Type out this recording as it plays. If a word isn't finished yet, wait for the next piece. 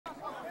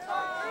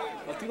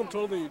think I'm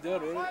taller than your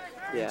dad, right?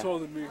 Yeah. You're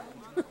taller than me.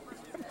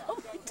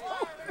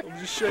 I'm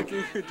just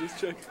checking. Just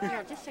checking.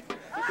 Yeah, just checking.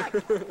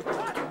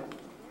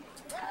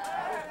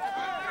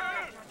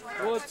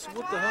 What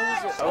the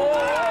hell was it?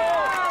 Oh!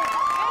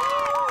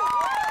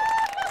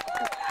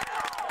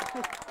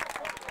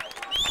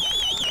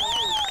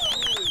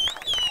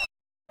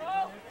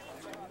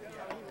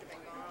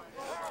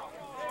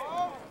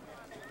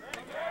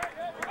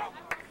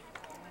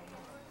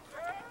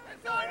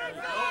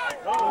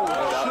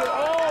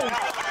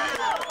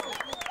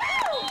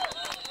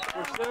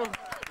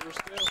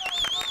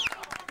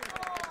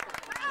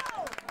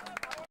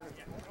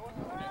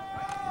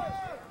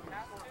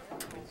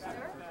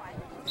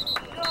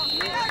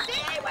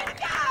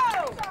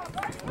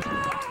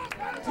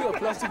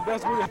 Plastic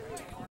basketball.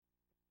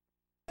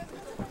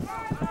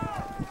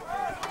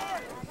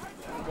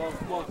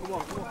 Come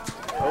on.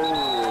 Oh.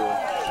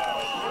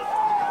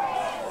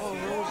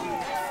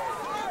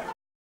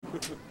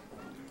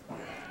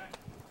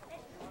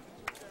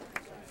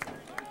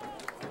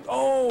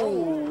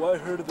 Oh, I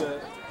heard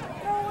that.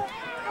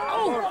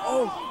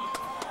 Oh.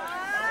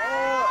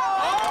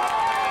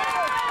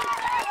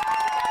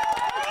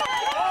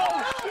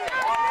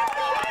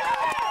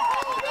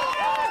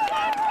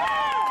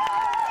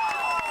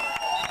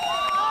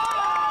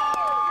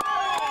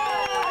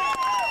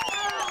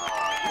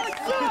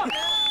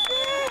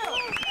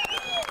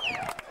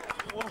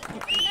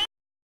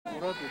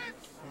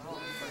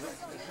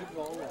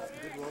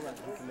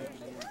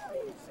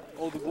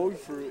 Oh, they're going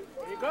for it.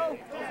 There you go.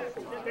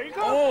 There you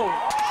go. Oh!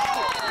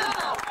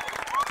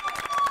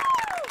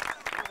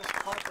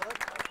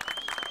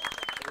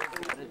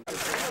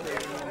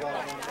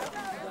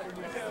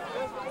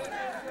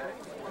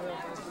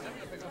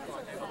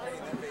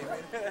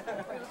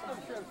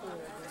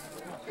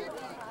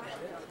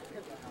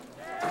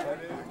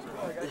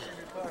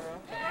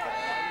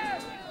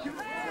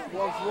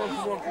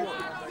 Come on.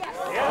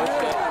 Yeah.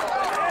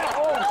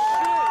 Oh,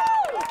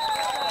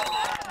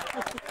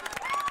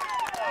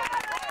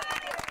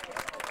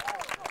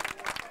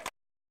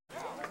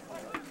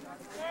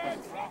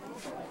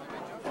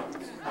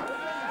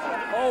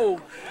 shit!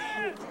 Oh,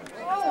 shit.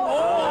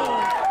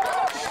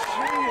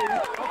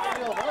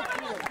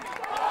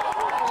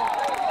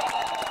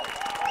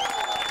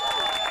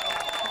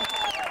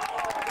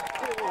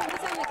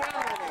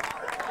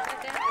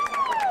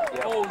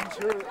 Oh, he's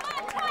hurt.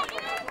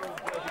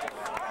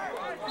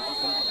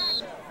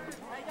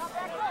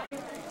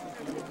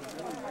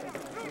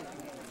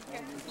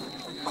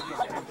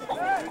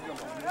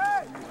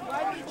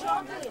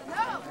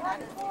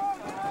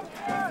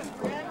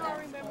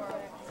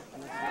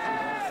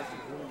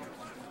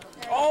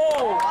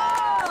 Oh!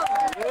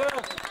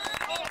 Yeah!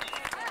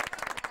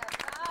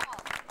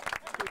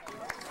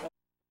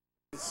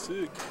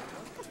 Sick.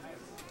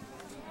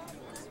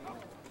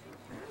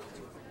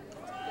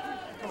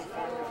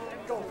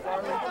 Go,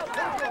 Farley.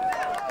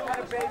 Got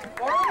it, baby.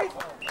 Farley.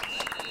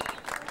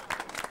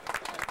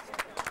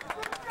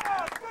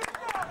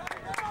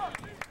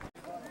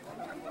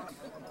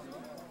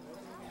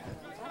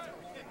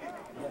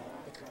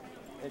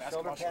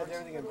 Shoulder pads,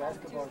 everything in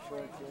basketball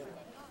shorts, yeah.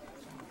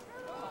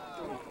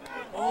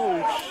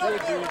 Oh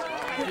shit, dude.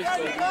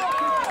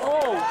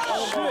 Oh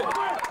shit.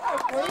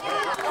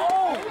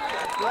 Oh!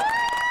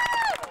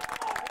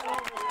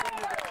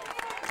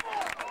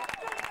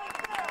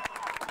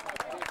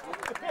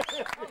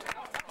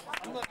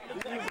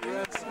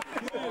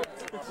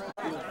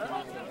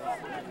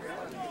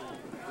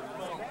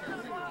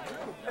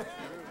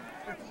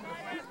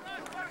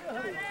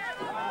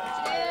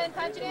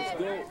 Punch it in. Let's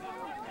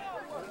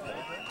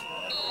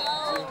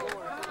go.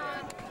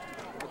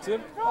 That's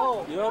him?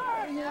 Oh! Yep.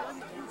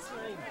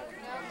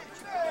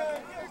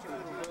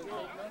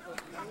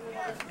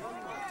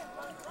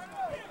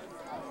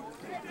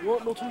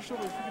 What? No two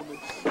shoulders.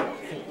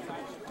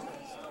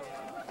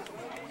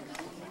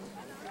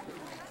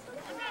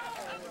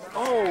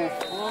 Oh,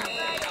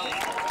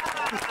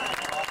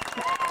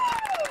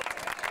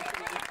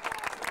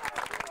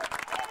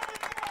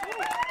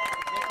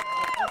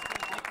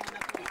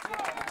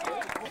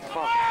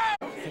 fuck.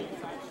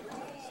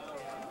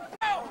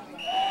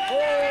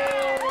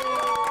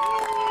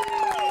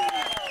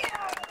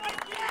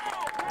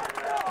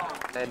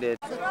 I did.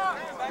 Oh,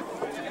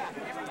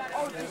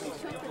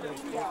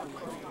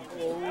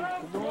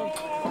 come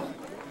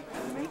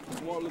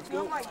on, let's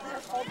go.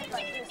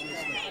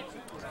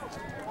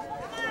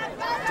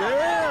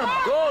 Damn,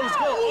 let's go.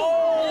 Oh,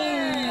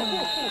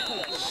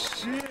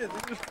 shit.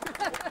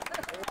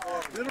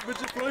 Little bit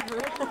just flying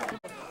around.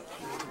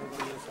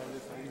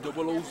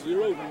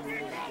 000.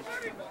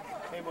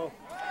 Hey, Mo.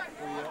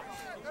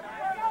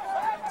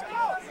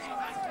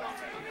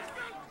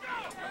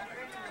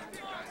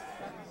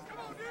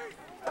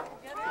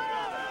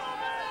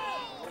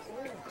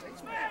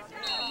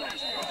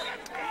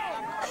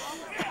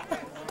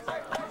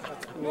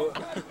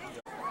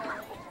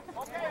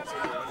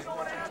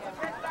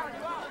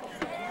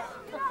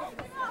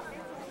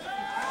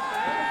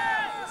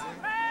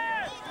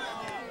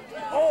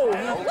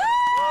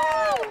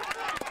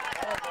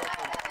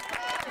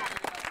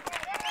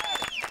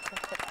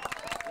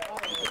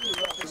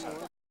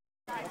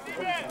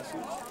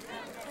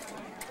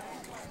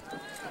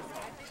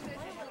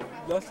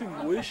 that thing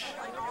wish.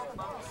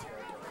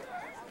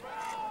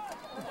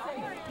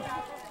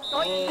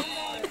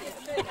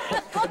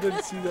 I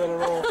didn't see that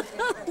at all.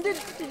 Did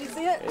you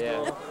see it?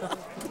 Yeah.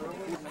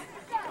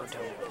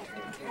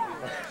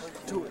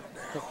 Do it.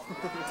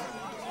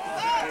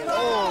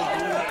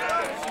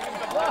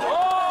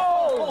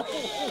 Oh,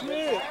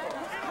 shit.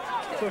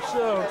 For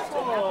sure.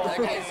 That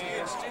guy's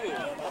huge too.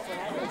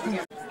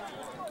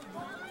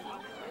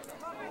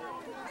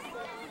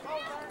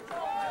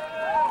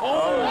 Oh,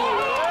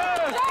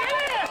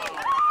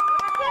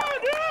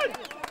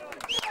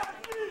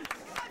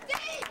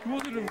 he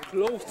wasn't even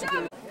close to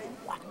get it.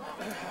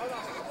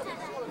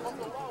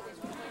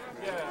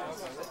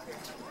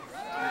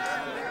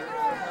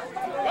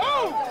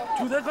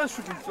 Dude, that guy's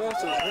freaking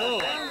fast as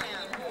hell.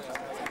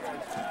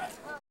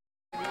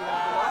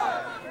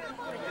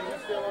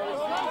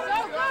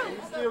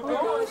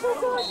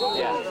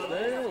 Yeah.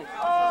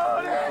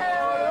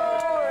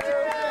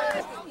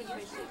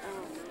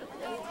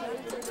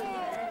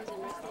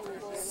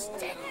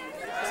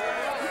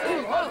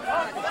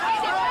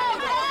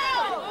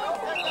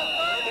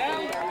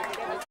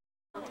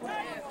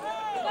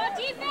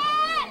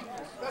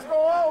 Let's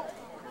go!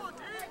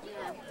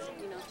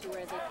 You know, to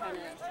where they kind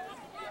of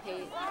pay,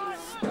 you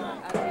know,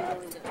 I'd be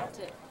willing to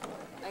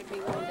pay,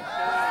 you know,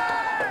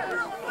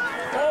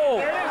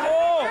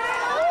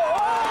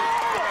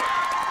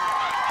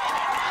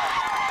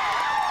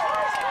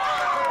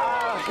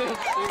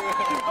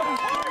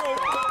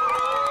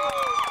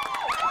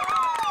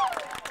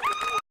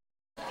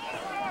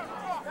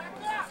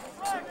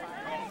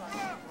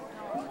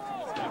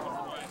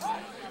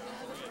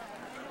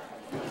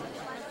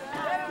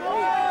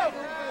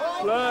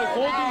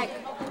 Flag,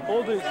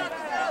 holding.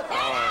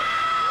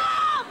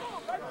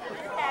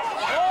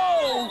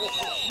 Oh,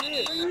 shit.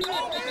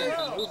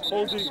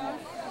 Holding.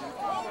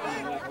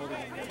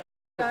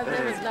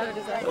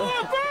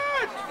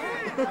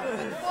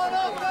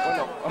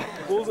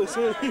 What was I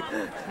saying? I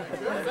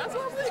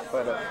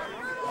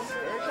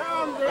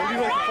do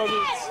like the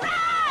comments.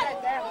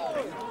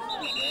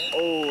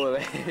 Oh,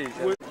 there you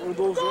go. One of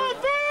those, right?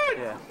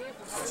 Yeah.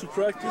 To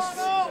practice,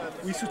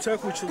 we used to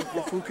tackle each other.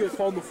 If we get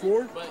fouled on the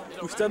floor,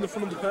 we stand in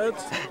front of the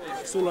pads.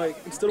 So, like,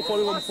 instead of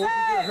falling on the floor,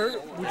 we get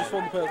hurt, we just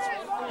fall on the pads.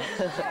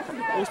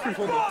 It was pretty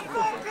fun, though.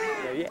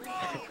 Yeah.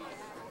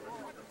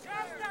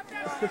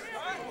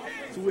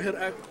 So we had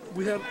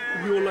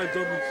real life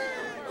dummies.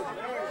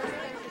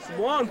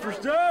 Come on,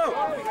 first down!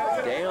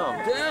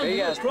 Damn. Big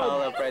ass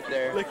pile up right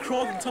there. Like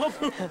crawled on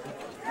top of him.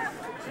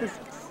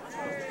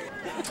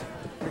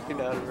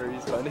 Freaking out of her,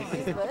 he's funny.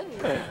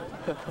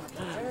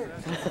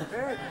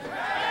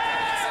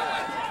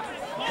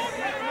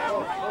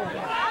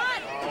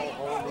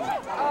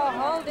 oh,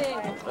 holding.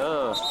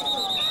 Oh.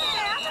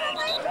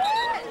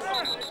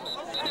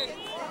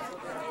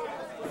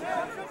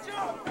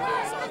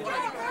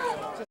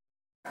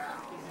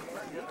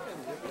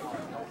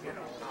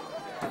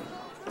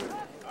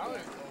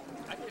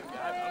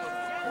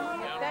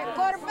 That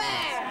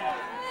quarterback.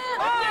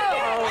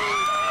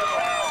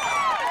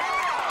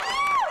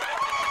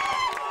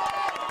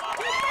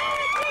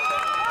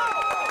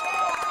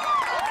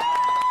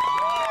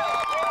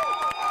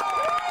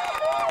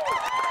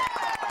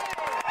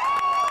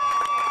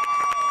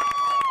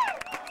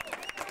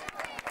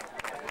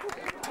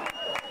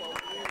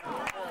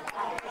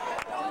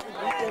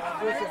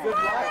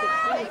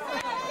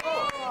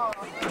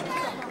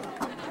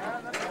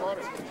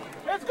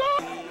 Let's go!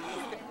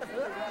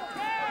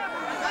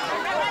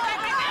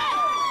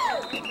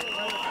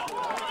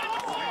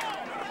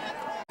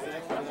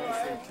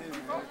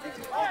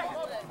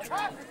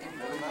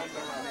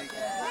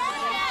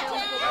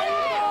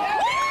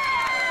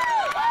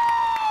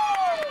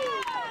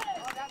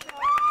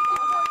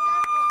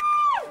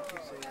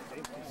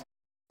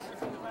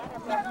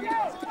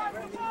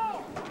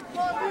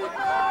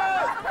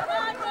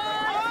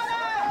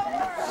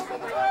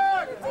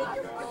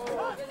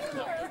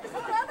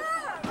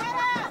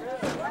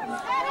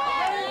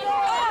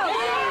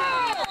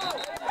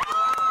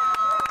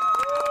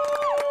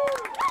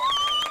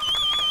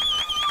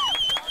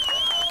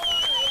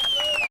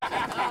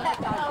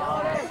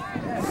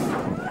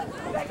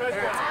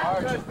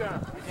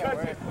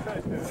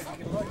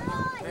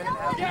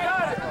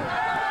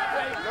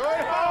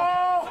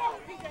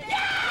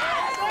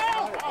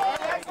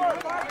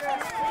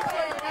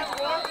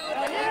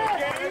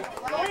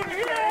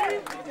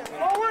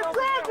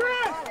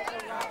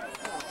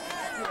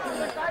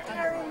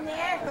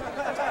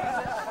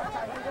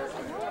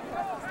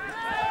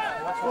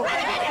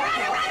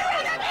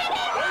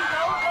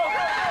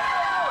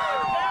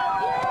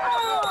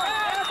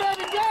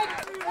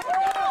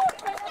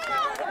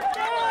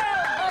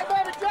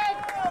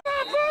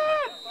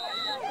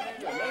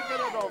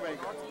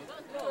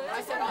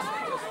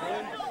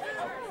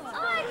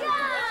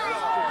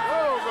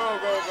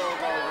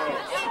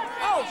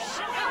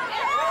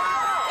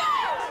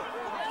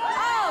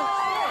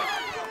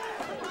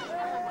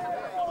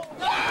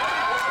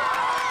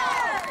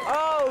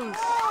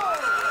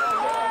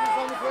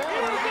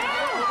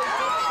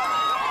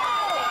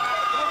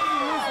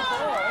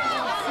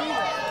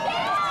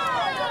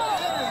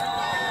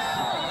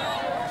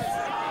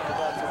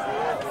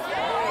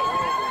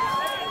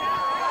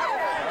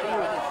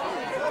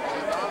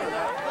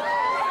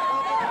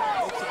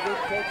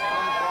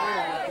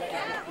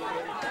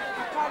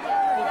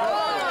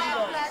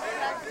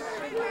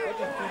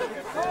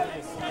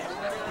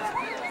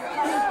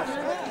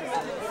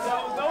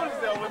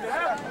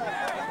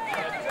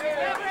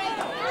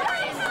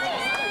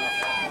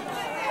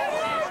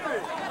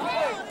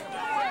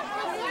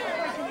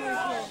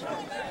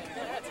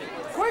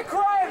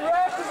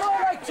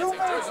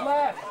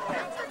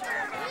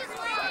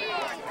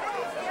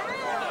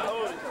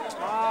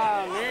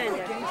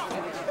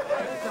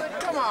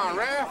 on,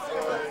 ref.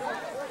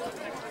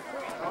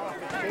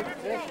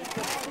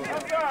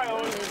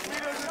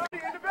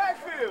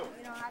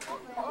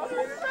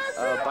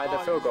 By the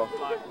field goal.